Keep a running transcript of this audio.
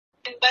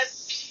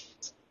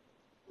members,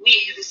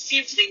 we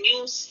received the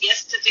news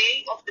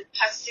yesterday of the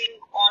passing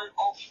on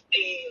of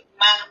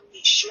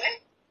Meshoe,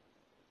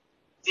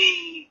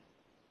 the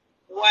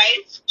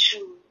wife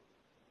to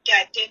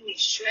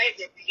Meshoe,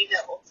 the leader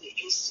of the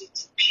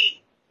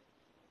ACTP.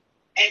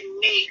 And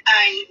may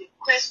I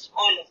request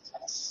all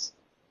of us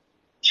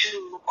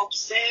to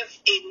observe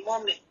a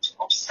moment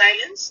of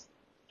silence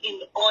in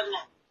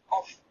honor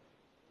of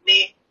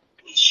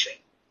Meshoe.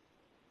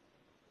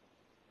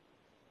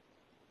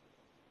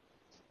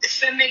 The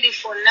family,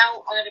 for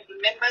now, honorable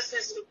members,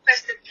 has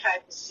requested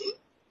privacy.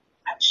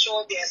 I'm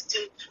sure they are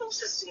still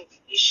processing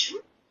the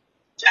issue,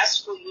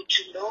 just for you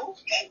to know,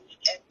 and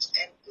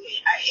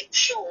I am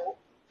sure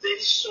very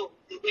soon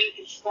they will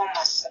inform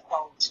us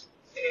about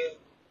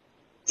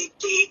the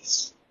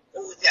dates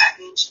or the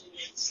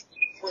arrangements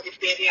for the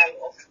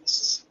burial of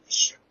Mrs.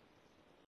 Meshoe.